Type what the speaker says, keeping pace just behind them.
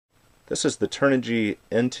This is the TURNIGY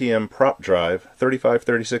NTM prop drive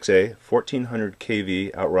 3536A 1400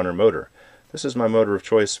 kV outrunner motor. This is my motor of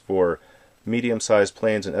choice for medium-sized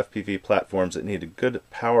planes and FPV platforms that need a good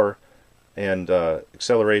power and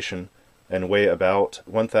acceleration and weigh about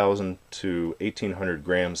 1,000 to 1,800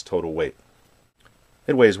 grams total weight.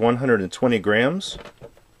 It weighs 120 grams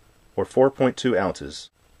or 4.2 ounces.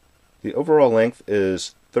 The overall length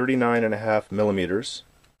is 39.5 millimeters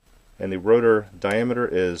and the rotor diameter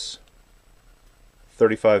is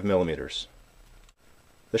 35 millimeters.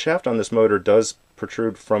 The shaft on this motor does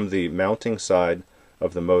protrude from the mounting side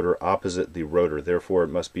of the motor opposite the rotor. Therefore, it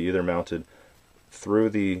must be either mounted through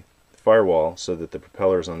the firewall so that the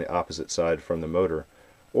propeller is on the opposite side from the motor,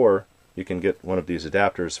 or you can get one of these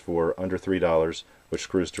adapters for under $3, which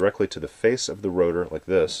screws directly to the face of the rotor like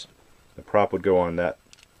this. The prop would go on that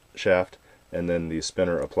shaft and then the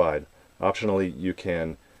spinner applied. Optionally, you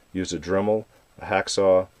can use a Dremel, a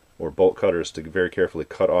hacksaw, or bolt cutters to very carefully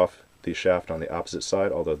cut off the shaft on the opposite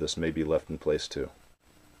side, although this may be left in place too.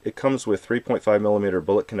 It comes with 3.5mm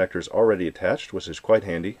bullet connectors already attached, which is quite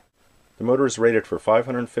handy. The motor is rated for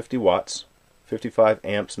 550 watts, 55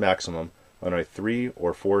 amps maximum, on a 3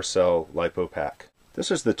 or 4 cell LiPo pack.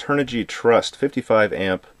 This is the TURNIGY Trust 55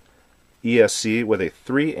 amp ESC with a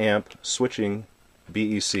 3 amp switching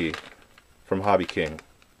BEC from Hobby King.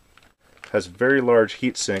 It has very large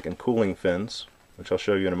heatsink and cooling fins, which I'll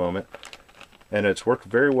show you in a moment, and it's worked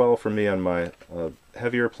very well for me on my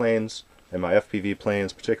heavier planes and my FPV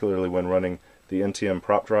planes, particularly when running the NTM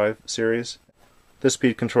prop drive series. This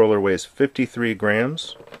speed controller weighs 53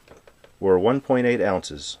 grams or 1.8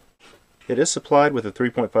 ounces. It is supplied with a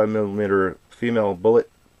 3.5mm female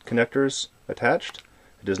bullet connectors attached.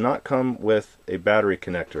 It does not come with a battery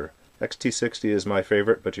connector. XT60 is my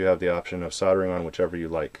favorite, but you have the option of soldering on whichever you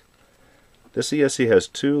like. This ESC has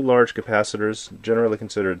 2 large capacitors, generally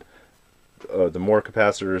considered the more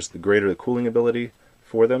capacitors, the greater the cooling ability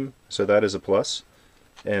for them, so that is a plus.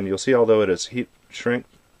 And you'll see, although it is heat shrink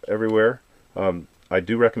everywhere, I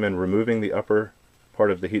do recommend removing the upper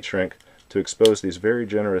part of the heat shrink to expose these very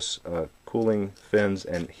generous cooling fins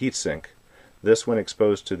and heatsink. This, when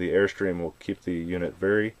exposed to the airstream, will keep the unit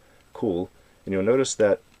very cool. And you'll notice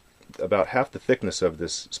that about half the thickness of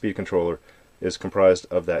this speed controller is comprised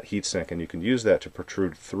of that heatsink, and you can use that to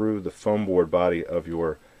protrude through the foam board body of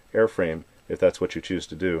your airframe if that's what you choose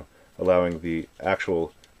to do, allowing the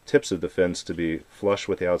actual tips of the fins to be flush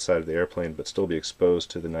with the outside of the airplane but still be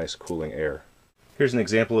exposed to the nice cooling air. Here's an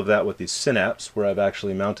example of that with the Synapse, where I've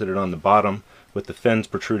actually mounted it on the bottom with the fins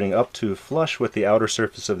protruding up to flush with the outer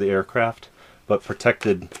surface of the aircraft, but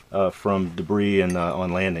protected from debris and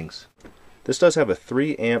on landings. This does have a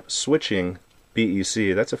 3 amp switching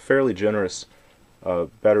BEC. That's a fairly generous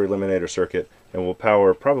battery eliminator circuit and will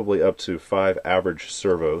power probably up to 5 average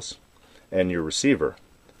servos and your receiver.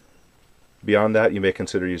 Beyond that, you may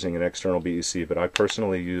consider using an external BEC, but I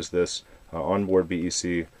personally use this onboard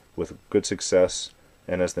BEC with good success,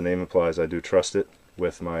 and as the name implies, I do trust it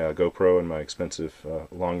with my GoPro and my expensive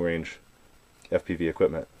long-range FPV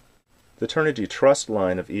equipment. The TURNIGY Trust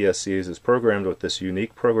line of ESCs is programmed with this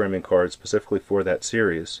unique programming card specifically for that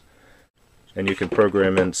series, and you can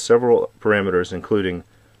program in several parameters, including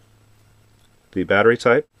the battery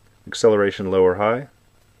type, acceleration low or high,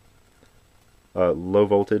 low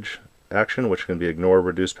voltage action, which can be ignore,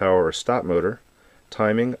 reduce power, or stop motor,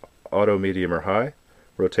 timing, auto, medium, or high,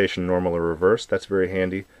 rotation, normal, or reverse. That's very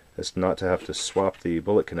handy as not to have to swap the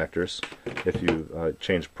bullet connectors if you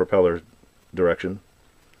change propeller direction.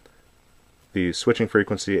 The switching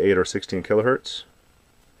frequency, 8 or 16 kilohertz,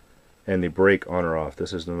 and the brake on or off.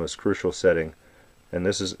 This is the most crucial setting, and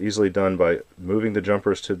this is easily done by moving the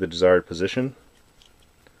jumpers to the desired position,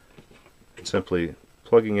 simply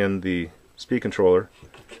plugging in the speed controller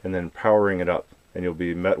and then powering it up, and you'll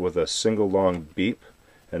be met with a single long beep,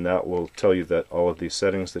 and that will tell you that all of these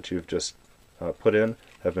settings that you've just put in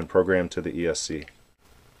have been programmed to the ESC.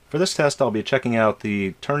 For this test, I'll be checking out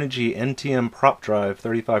the TURNIGY NTM prop drive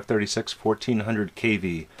 3536 1400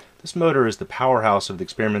 kV. This motor is the powerhouse of the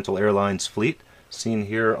Experimental Airlines fleet, seen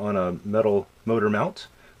here on a metal motor mount,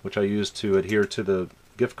 which I use to adhere to the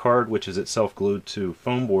gift card, which is itself glued to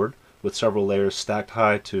foam board with several layers stacked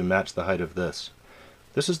high to match the height of this.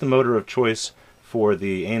 This is the motor of choice for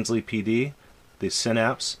the Ansley PD, the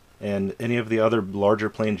Synapse, and any of the other larger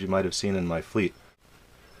planes you might have seen in my fleet.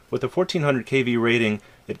 With a 1400 kV rating,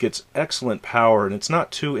 it gets excellent power, and it's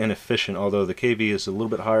not too inefficient, although the kV is a little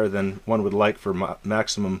bit higher than one would like for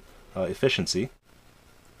maximum efficiency.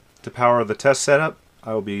 To power the test setup,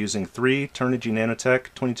 I will be using 3 TURNIGY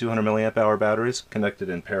Nanotech 2200 mAh batteries connected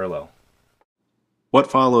in parallel. What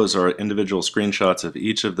follows are individual screenshots of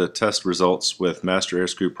each of the test results with Master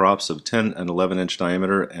Airscrew props of 10 and 11 inch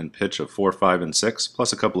diameter and pitch of 4, 5, and 6,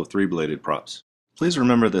 plus a couple of 3-bladed props. Please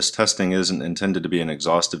remember this testing isn't intended to be an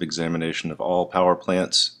exhaustive examination of all power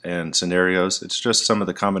plants and scenarios. It's just some of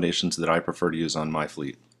the combinations that I prefer to use on my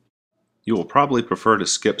fleet. You will probably prefer to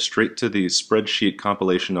skip straight to the spreadsheet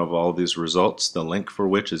compilation of all these results, the link for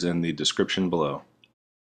which is in the description below.